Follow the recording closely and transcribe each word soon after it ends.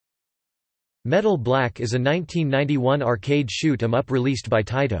Metal Black is a 1991 arcade shoot-'em-up released by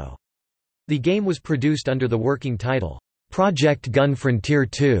Taito. The game was produced under the working title, Project Gun Frontier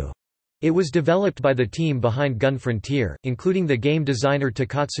 2. It was developed by the team behind Gun Frontier, including the game designer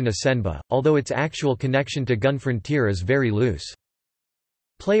Takatsuna Senba, although its actual connection to Gun Frontier is very loose.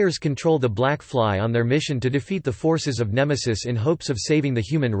 Players control the Black Fly on their mission to defeat the forces of Nemesis in hopes of saving the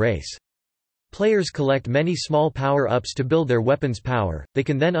human race. Players collect many small power-ups to build their weapon's power, they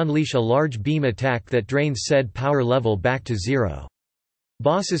can then unleash a large beam attack that drains said power level back to zero.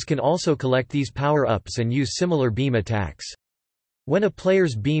 Bosses can also collect these power-ups and use similar beam attacks. When a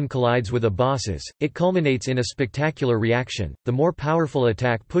player's beam collides with a boss's, it culminates in a spectacular reaction, the more powerful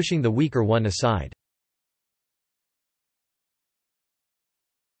attack pushing the weaker one aside.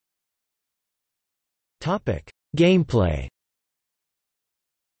 Gameplay.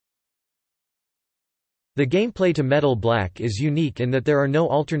 The gameplay to Metal Black is unique in that there are no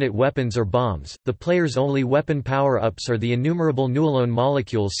alternate weapons or bombs, the player's only weapon power-ups are the innumerable Nualone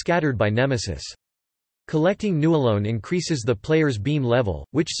molecules scattered by Nemesis. Collecting Nualone increases the player's beam level,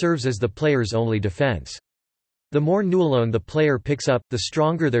 which serves as the player's only defense. The more Nualone the player picks up, the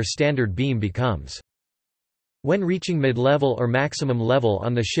stronger their standard beam becomes. When reaching mid-level or maximum level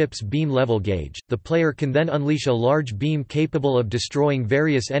on the ship's beam level gauge, the player can then unleash a large beam capable of destroying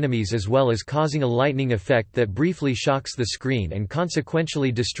various enemies as well as causing a lightning effect that briefly shocks the screen and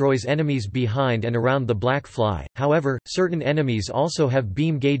consequentially destroys enemies behind and around the Black Fly. However, certain enemies also have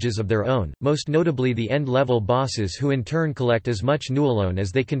beam gauges of their own, most notably the end-level bosses who in turn collect as much Nualone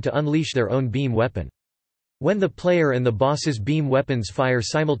as they can to unleash their own beam weapon. When the player and the boss's beam weapons fire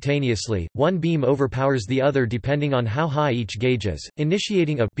simultaneously, one beam overpowers the other depending on how high each gauge is,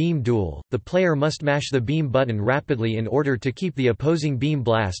 initiating a beam duel. The player must mash the beam button rapidly in order to keep the opposing beam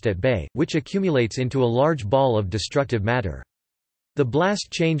blast at bay, which accumulates into a large ball of destructive matter. The blast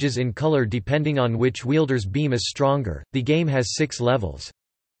changes in color depending on which wielder's beam is stronger. The game has 6 levels.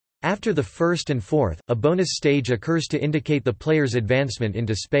 After the first and fourth, a bonus stage occurs to indicate the player's advancement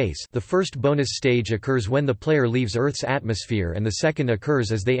into space. The first bonus stage occurs when the player leaves Earth's atmosphere and the second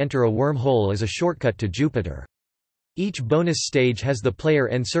occurs as they enter a wormhole as a shortcut to Jupiter. Each bonus stage has the player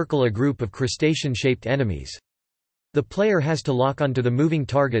encircle a group of crustacean-shaped enemies. The player has to lock onto the moving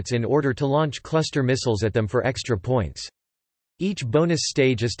targets in order to launch cluster missiles at them for extra points. Each bonus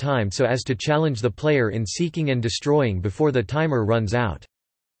stage is timed so as to challenge the player in seeking and destroying before the timer runs out.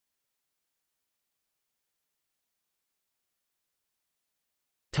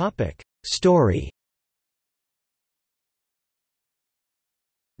 Story.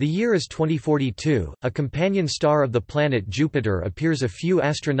 The year is 2042, a companion star of the planet Jupiter appears a few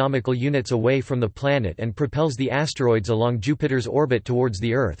astronomical units away from the planet and propels the asteroids along Jupiter's orbit towards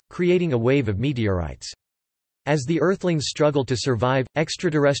the Earth, creating a wave of meteorites. As the Earthlings struggle to survive,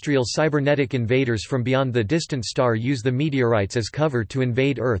 extraterrestrial cybernetic invaders from beyond the distant star use the meteorites as cover to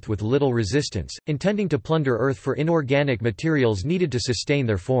invade Earth with little resistance, intending to plunder Earth for inorganic materials needed to sustain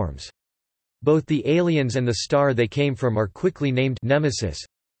their forms. Both the aliens and the star they came from are quickly named Nemesis.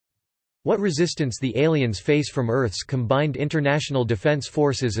 What resistance the aliens face from Earth's combined international defense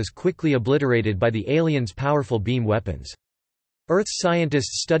forces is quickly obliterated by the aliens' powerful beam weapons. Earth's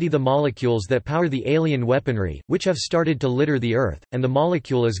scientists study the molecules that power the alien weaponry, which have started to litter the Earth, and the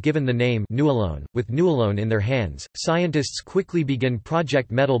molecule is given the name Nualone. With Nualone in their hands, scientists quickly begin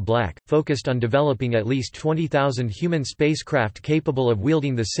Project Metal Black, focused on developing at least 20,000 human spacecraft capable of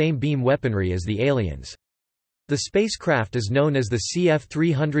wielding the same beam weaponry as the aliens. The spacecraft is known as the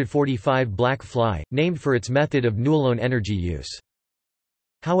CF-345 Black Fly, named for its method of Nualone energy use.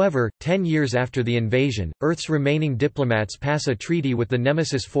 However, 10 years after the invasion, Earth's remaining diplomats pass a treaty with the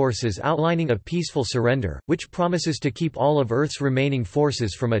Nemesis forces outlining a peaceful surrender, which promises to keep all of Earth's remaining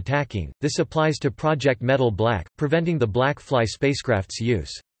forces from attacking. This applies to Project Metal Black, preventing the Black Fly spacecraft's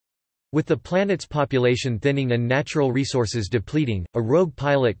use. With the planet's population thinning and natural resources depleting, a rogue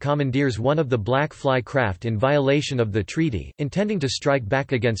pilot commandeers one of the Black Fly craft in violation of the treaty, intending to strike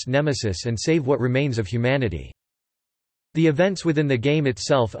back against Nemesis and save what remains of humanity. The events within the game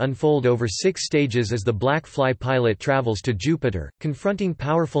itself unfold over 6 stages as the Black Fly pilot travels to Jupiter, confronting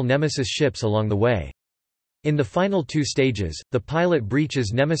powerful Nemesis ships along the way. In the final 2 stages, the pilot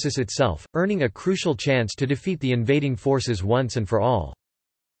breaches Nemesis itself, earning a crucial chance to defeat the invading forces once and for all.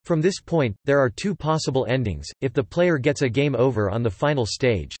 From this point, there are 2 possible endings. If the player gets a game over on the final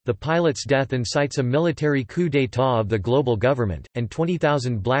stage, the pilot's death incites a military coup d'état of the global government, and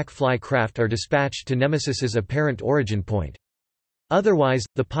 20,000 Black Fly craft are dispatched to Nemesis's apparent origin point. Otherwise,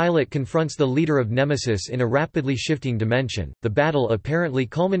 the pilot confronts the leader of Nemesis in a rapidly shifting dimension, the battle apparently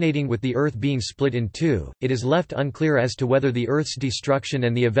culminating with the Earth being split in two. It is left unclear as to whether the Earth's destruction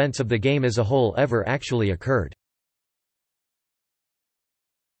and the events of the game as a whole ever actually occurred.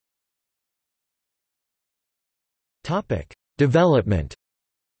 Development.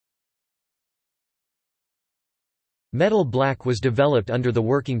 Metal Black was developed under the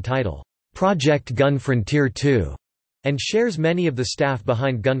working title, Project Gun Frontier 2, and shares many of the staff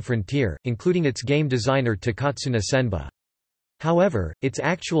behind Gun Frontier, including its game designer Takatsuna Senba. However, its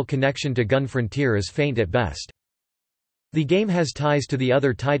actual connection to Gun Frontier is faint at best. The game has ties to the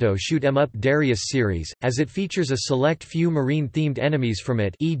other Taito shoot 'em up Darius series, as it features a select few marine-themed enemies from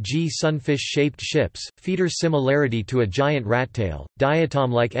it, e.g. sunfish-shaped ships, features similarity to a giant rattail,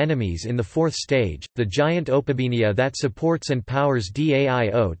 diatom-like enemies in the fourth stage, the giant Opabinia that supports and powers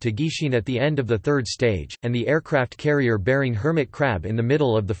Daio to Gishin at the end of the third stage, and the aircraft carrier-bearing hermit crab in the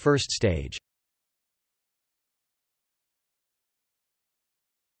middle of the first stage.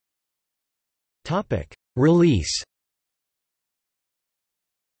 Release.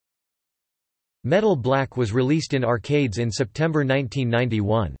 Metal Black was released in arcades in September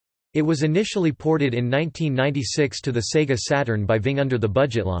 1991. It was initially ported in 1996 to the Sega Saturn by Ving under the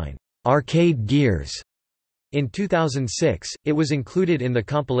budget line, Arcade Gears. In 2006, it was included in the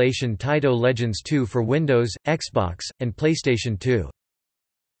compilation Taito Legends 2 for Windows, Xbox, and PlayStation 2.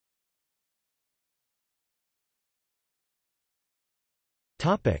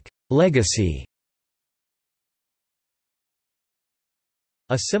 Legacy.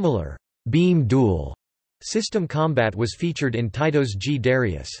 A similar beam duel system combat was featured in Taito's G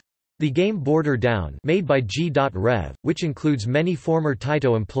Darius. The game Border Down, made by G.Rev, which includes many former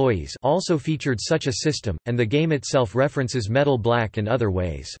Taito employees, also featured such a system, and the game itself references Metal Black in other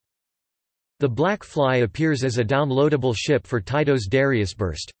ways. The Black Fly appears as a downloadable ship for Taito's Darius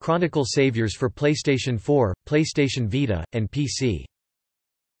Burst, Chronicle Saviors for PlayStation 4, PlayStation Vita, and PC.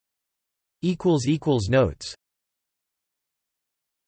 Notes